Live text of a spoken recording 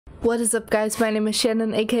What is up, guys? My name is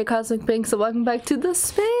Shannon, aka CosmicBinx, and welcome back to the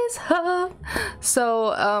Space Hub.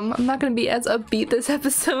 So, I'm not gonna be as upbeat this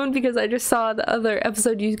episode because I just saw the other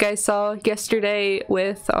episode you guys saw yesterday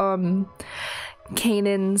with,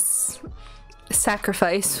 Kanan's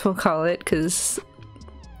sacrifice, we'll call it, because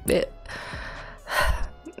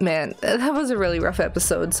man, that was a really rough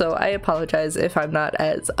episode, so I apologize if I'm not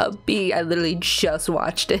as upbeat. I literally just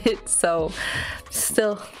watched it, so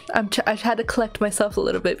still, I had to collect myself a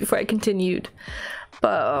little bit before I continued.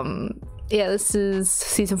 But yeah, this is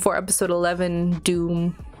season 4, episode 11,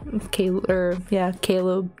 Dume, Caleb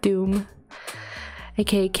Dume,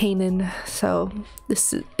 aka Kanan. So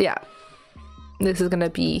this is gonna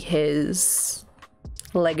be his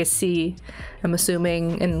legacy, I'm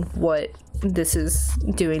assuming, and what this is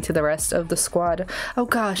doing to the rest of the squad. Oh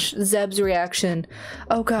gosh, Zeb's reaction.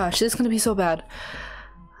 Oh gosh, this is gonna be so bad.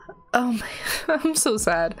 Oh my, I'm so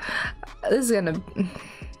sad. This is gonna,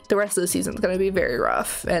 the rest of the season is gonna be very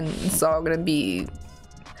rough, and it's all gonna be,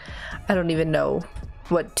 I don't even know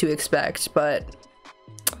what to expect. But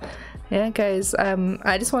yeah, guys,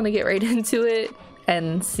 I just want to get right into it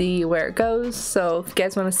and see where it goes. So if you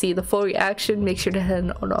guys want to see the full reaction, make sure to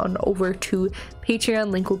head on over to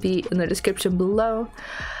Patreon. Link will be in the description below.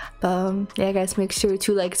 Yeah, guys, make sure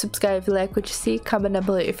to like, subscribe if you like what you see, comment down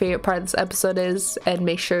below what your favorite part of this episode is, and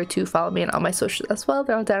make sure to follow me on all my socials as well.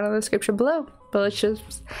 They're all down in the description below. But let's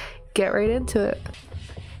just get right into it.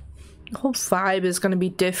 The whole vibe is gonna be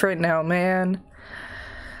different now, man.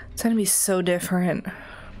 It's gonna be so different.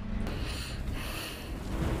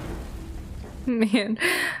 Man,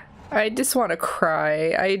 I just want to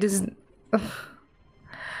cry.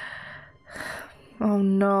 Oh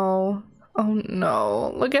no. Oh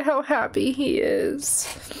no. Look at how happy he is.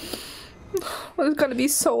 It's gonna be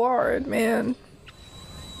so hard, man.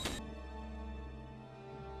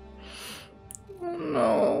 Oh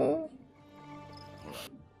no.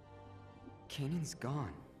 Kanan's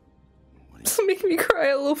gone. This will make me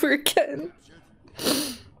cry all over again.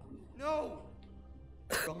 No!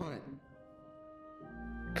 Gone.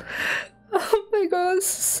 Oh my god, this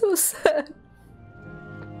is so sad.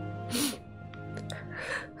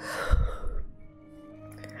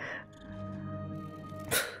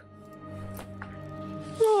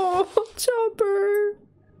 Oh, Chopper.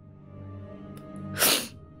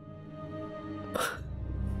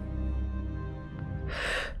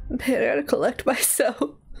 Man, I gotta collect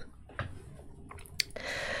myself.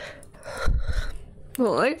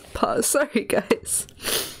 Well, I pause. Sorry, guys.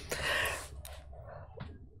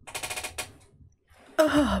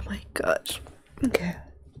 Oh my gosh. Okay.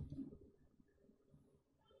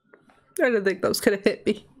 I didn't think those could have hit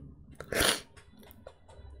me.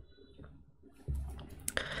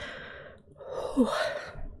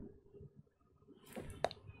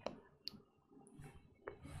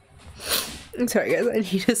 I'm sorry, guys. I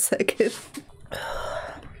need a second.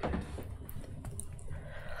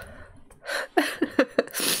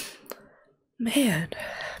 Man.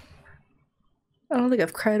 I don't think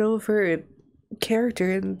I've cried over a character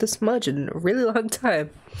in this much in a really long time.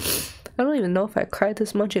 I don't even know if I cried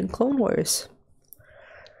this much in Clone Wars.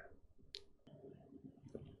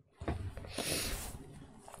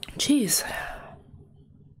 Jeez.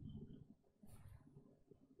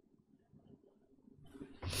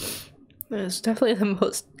 It was definitely the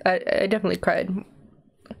most, I definitely cried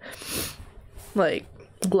like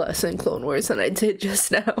less in Clone Wars than I did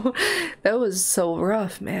just now. That was so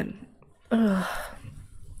rough, man. Ugh.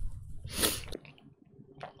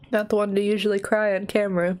 Not the one to usually cry on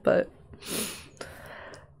camera, but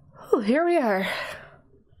oh, here we are.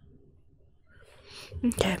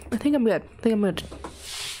 Okay, I think I'm good.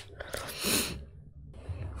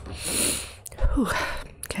 Whew.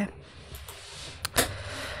 Okay.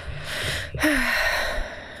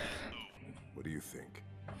 What do you think?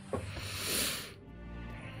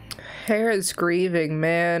 Hera's grieving,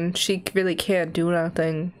 man. She really can't do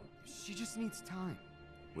nothing. She just needs time.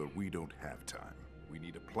 Well, we don't have time. We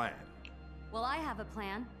need a plan. Well, I have a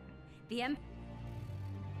plan. The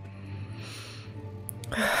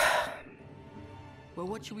Well,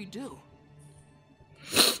 what should we do?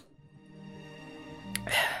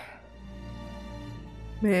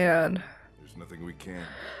 Man. There's nothing we can.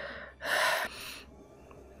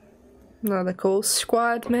 No, the Ghost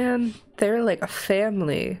Squad, man. They're like a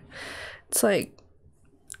family. It's like...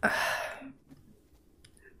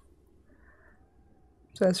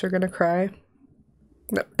 So we're gonna cry?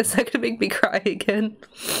 No, it's not gonna make me cry again.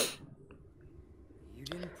 You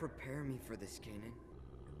didn't prepare me for this, Kanan.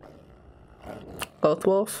 Both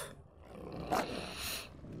Wolf?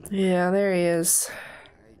 Yeah, there he is.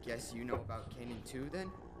 I guess you know about Kanan too,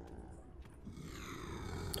 then?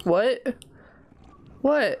 What?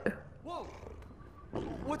 What? Whoa!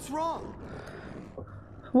 What's wrong?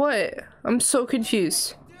 What? I'm so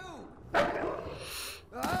confused. I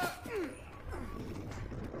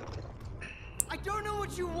don't know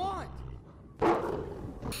what you want.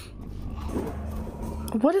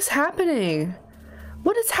 What is happening?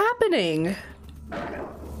 What is happening?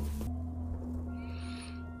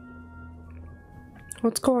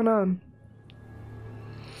 What's going on?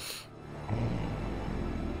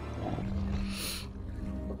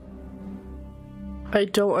 I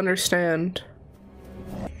don't understand.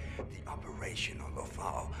 The operation of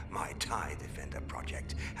my TIE Defender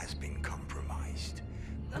project has been compromised.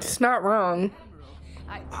 It's not wrong.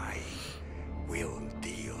 I will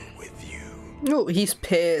deal with you. Oh, he's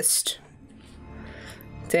pissed.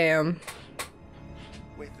 Damn.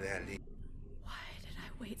 With their lead. Why did I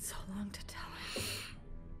wait so long to tell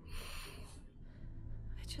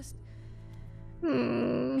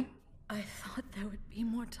him? I thought there would be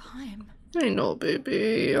more time. I know,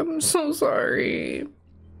 baby. I'm so sorry.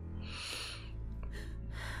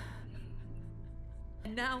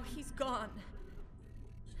 And now he's gone.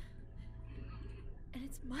 And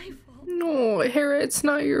it's my fault. No, Hera, it's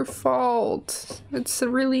not your fault. It's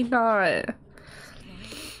really not.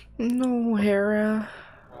 No, Hera.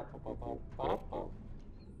 The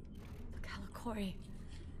Calicori.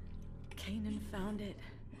 Kanan found it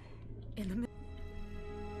in the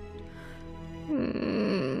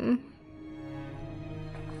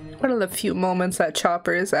One of the few moments that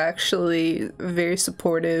Chopper is actually very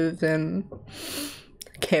supportive and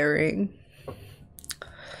caring.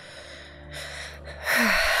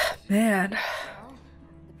 Man. Well,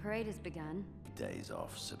 the parade has begun. Days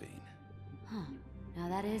off, Sabine. Huh. Now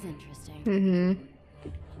that is interesting.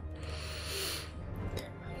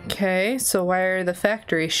 Okay, so why are the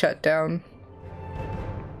factories shut down?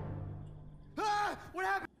 Ah! What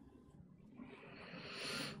happened?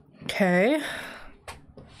 Okay.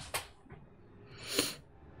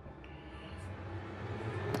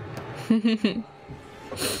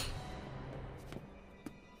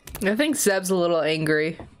 I think Zeb's a little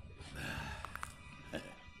angry.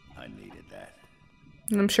 I needed that.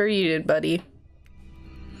 I'm sure you did, buddy.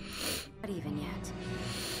 Not even yet.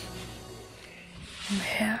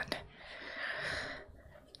 Man.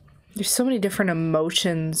 There's so many different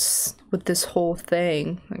emotions with this whole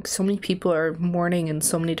thing. Like, so many people are mourning in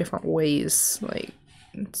so many different ways. Like,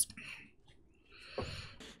 it's...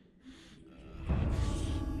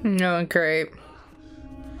 No, great.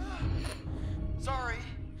 Sorry.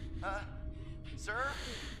 Sir?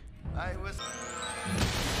 I was...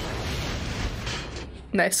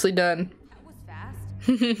 Nicely done. That was fast.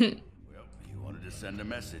 Well, you wanted to send a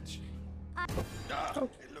message.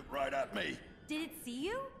 It looked right at me. Did it see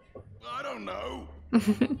you? I don't know.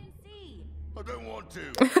 Didn't see. I don't want to.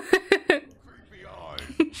 Creepy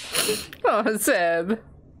eyes. Oh, Zeb.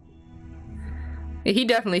 He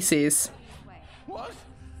definitely sees. Wait. What?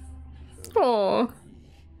 Oh.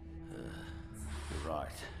 You're right.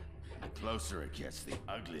 The closer it gets, the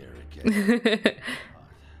uglier it gets.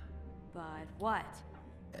 But what?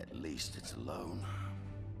 At least it's alone.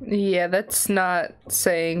 Yeah, that's not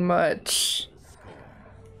saying much.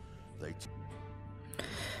 They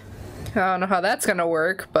I don't know how that's gonna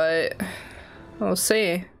work, but we'll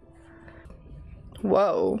see.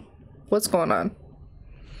 Whoa. What's going on?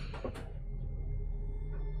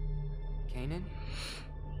 Kanan?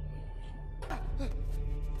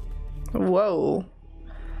 Whoa.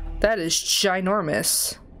 That is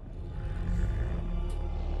ginormous.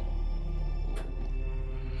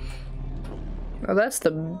 Oh, that's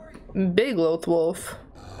the big Loth Wolf.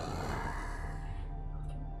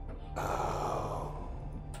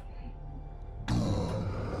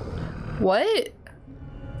 What?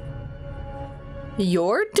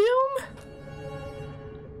 Your Dume?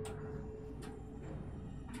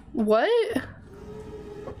 What?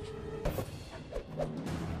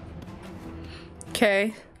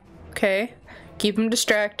 Okay. Okay. Keep him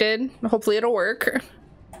distracted. Hopefully it'll work.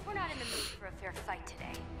 We're not in the mood for a fair fight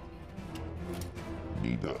today.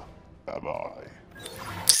 Neither am I.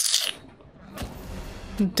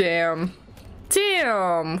 Damn.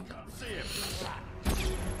 Damn.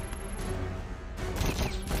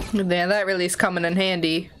 Yeah, that really is coming in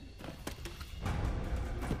handy.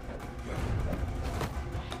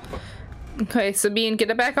 Okay, Sabine, get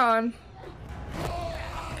it back on.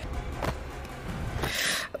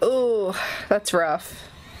 Oh, that's rough.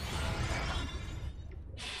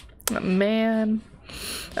 Oh, man.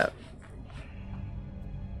 Oh.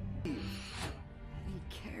 He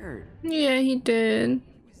cared. Yeah, he did. He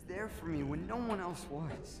was there for me when no one else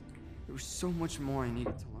was. There was so much more I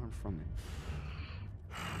needed to learn from him.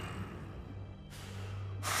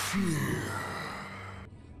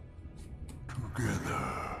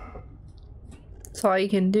 That's all you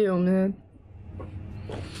can do, man.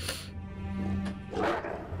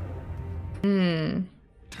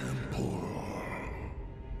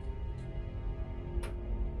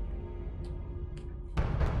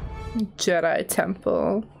 Jedi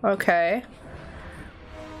Temple. Okay.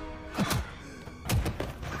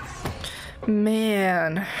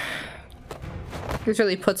 Man. This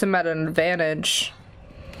really puts him at an advantage.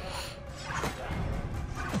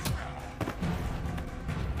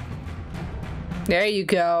 There you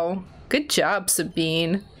go. Good job,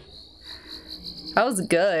 Sabine. That was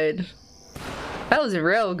good. That was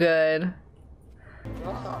real good.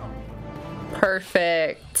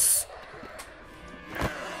 Perfect.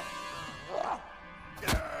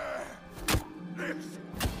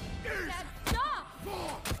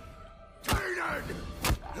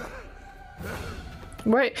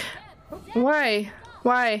 Wait. Why?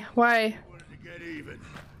 Why? Why?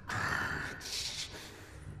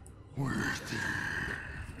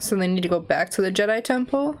 So they need to go back to the Jedi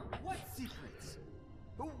Temple? What secrets?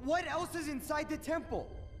 What else is inside the temple?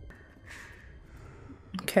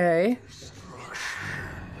 Okay.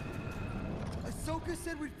 Ahsoka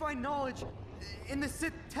said we'd find knowledge in the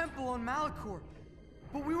Sith temple on Malachor,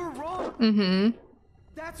 but we were wrong. Mm-hmm.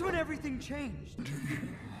 That's when everything changed.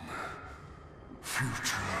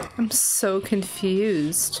 I'm so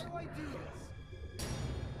confused. How do I do this?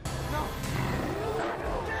 No.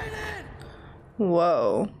 Kanan!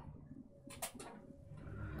 Whoa.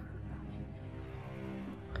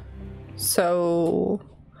 So,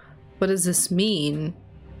 what does this mean?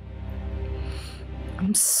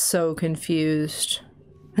 I'm so confused.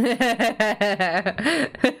 No,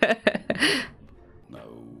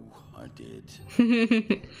 I did.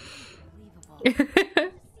 Unbelievable.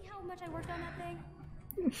 See how much I worked on that thing?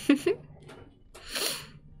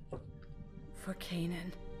 For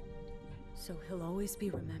Kanan. So he'll always be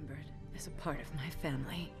remembered as a part of my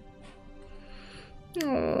family.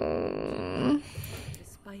 Aww.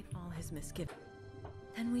 Despite all his misgivings.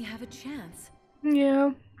 Then we have a chance.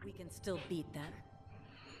 Yeah. We can still beat them.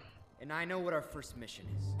 And I know what our first mission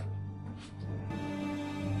is.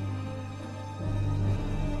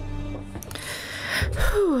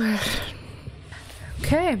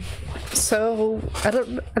 Okay, so I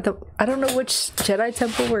don't know which Jedi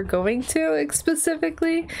Temple we're going to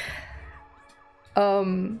specifically.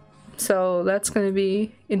 So that's gonna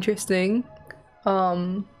be interesting.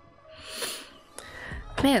 Man,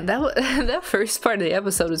 that first part of the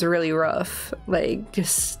episode was really rough. Like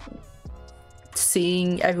just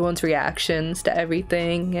seeing everyone's reactions to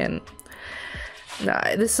everything, and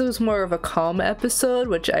nah, this was more of a calm episode,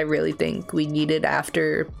 which I really think we needed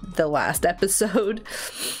after the last episode,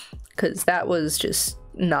 because that was just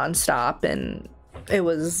non-stop and it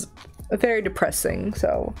was very depressing.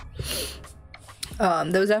 So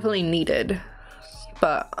that was definitely needed,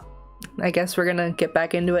 but I guess we're gonna get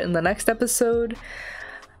back into it in the next episode.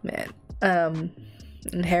 Man, and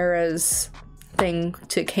Hera's thing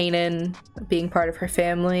to Kanan being part of her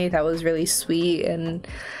family, that was really sweet, and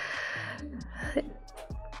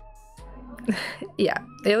yeah,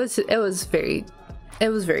 it was very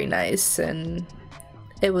nice, and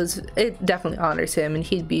it definitely honors him, and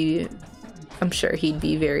I'm sure he'd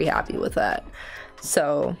be very happy with that.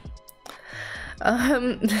 So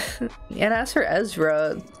and as for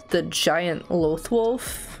Ezra, the giant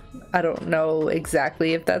Lothwolf, I don't know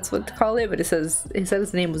exactly if that's what to call it, but he said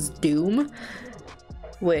his name was Dume,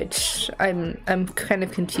 which I'm kind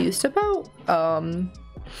of confused about.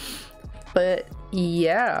 But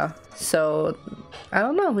yeah, so I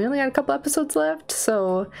don't know, we only got a couple episodes left,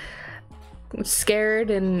 so I'm scared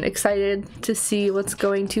and excited to see what's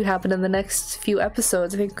going to happen in the next few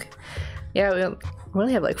episodes. I think, yeah, we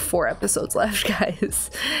only have like 4 episodes left, guys.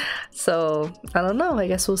 So I don't know, I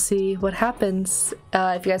guess we'll see what happens.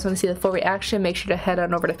 If you guys want to see the full reaction, make sure to head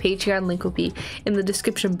on over to Patreon. Link will be in the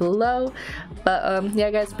description below. But yeah,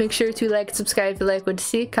 guys, make sure to like, subscribe if you like what you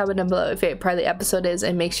see, comment down below what your favorite part of the episode is,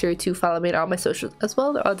 and make sure to follow me on all my socials as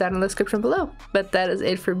well. They're all down in the description below. But that is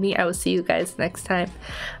it for me. I will see you guys next time.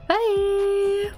 Bye.